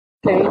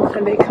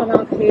And they come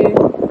out here.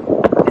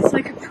 It's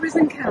like a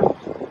prison camp.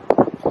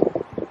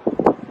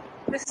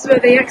 This is where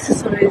they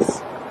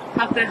exercise,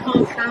 have their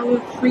half-hour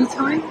free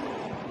time.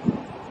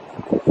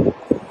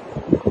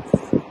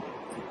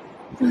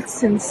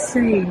 That's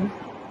insane.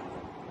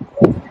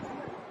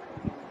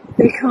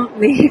 They can't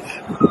leave.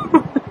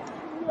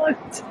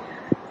 What?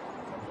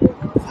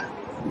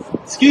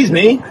 Excuse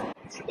me,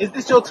 is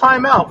this your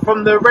time out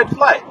from the red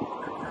flight?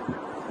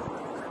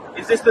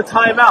 Is this the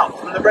time out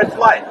from the red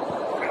flight?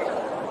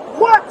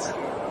 What?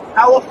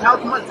 How much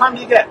time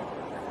do you get?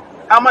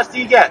 How much do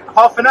you get?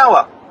 Half an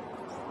hour?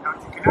 No, you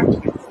can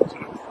actually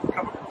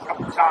come a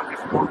couple of times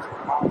if you want to.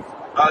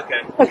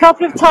 Okay. A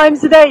couple of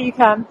times a day you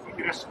can? You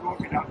can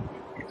escort it up.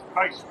 It's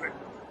based with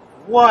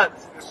What?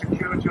 the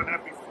security on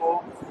every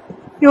floor.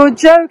 You're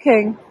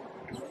joking.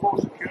 There's full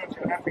security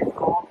on every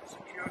floor,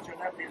 security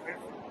on every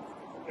lift.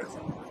 There's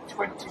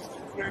 20 to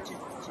 30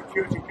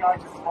 security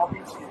guys in the lobby,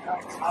 so you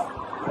can't come out.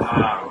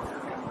 Wow.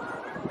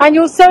 And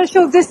you're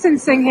social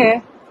distancing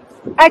here?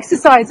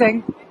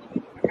 Exercising?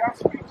 You can't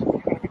speak to me,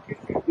 you've got to be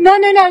kidding me.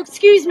 No,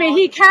 excuse me,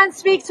 he can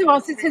speak to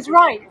us, it's his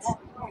right.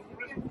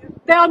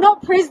 They are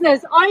not prisoners.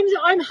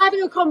 I'm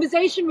having a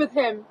conversation with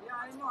him. Yeah,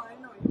 I know.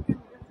 You can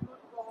just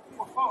go off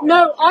your phone.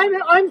 No,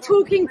 I'm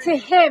talking to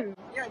him.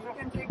 Yeah, you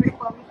can take the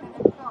permission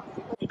and come.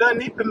 You don't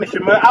need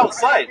permission, we're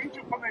outside. I need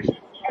your permission.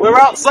 We're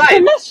outside.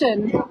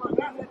 Permission? Yeah, but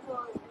that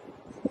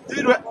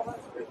Dude, we're...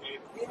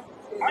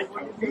 I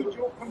don't need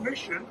your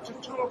permission to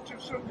talk to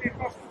somebody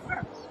across the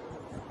fence.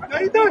 I No,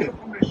 you need don't. your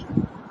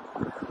permission. I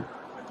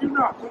do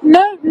not.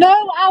 No,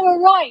 our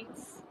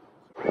rights.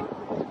 I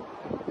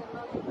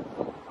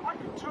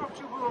can talk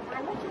to whoever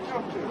I want to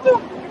talk to.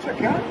 Yes, I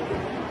can.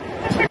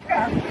 Yes, I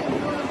can.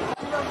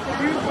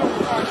 You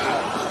don't find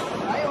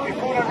out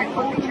before I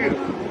record you.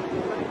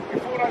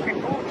 Before I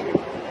record you.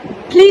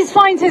 Please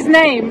find his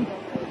name. I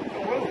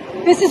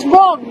will. This is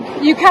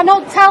wrong. You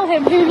cannot tell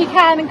him who he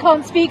can and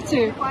can't speak to.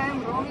 If I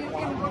am wrong, you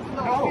can go to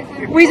the office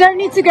and... We don't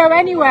need to go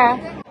anywhere.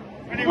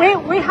 Anyway,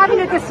 We're having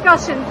a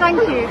discussion, thank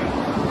you.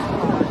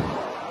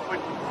 but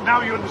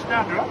now you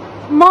understand, right?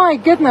 My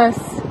goodness.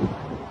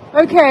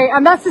 Okay,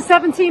 and that's the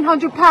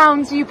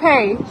 £1,700 you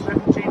pay?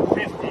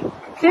 1750.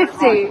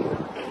 50.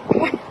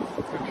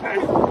 Okay.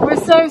 We're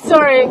so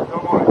sorry.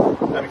 Don't worry.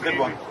 Have a good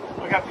one.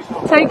 Look after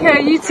yourself. Take care,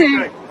 you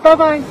too.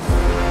 Bye-bye.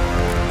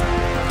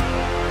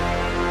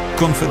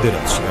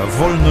 Konfederacja,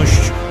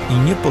 wolność i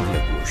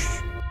niepodległość.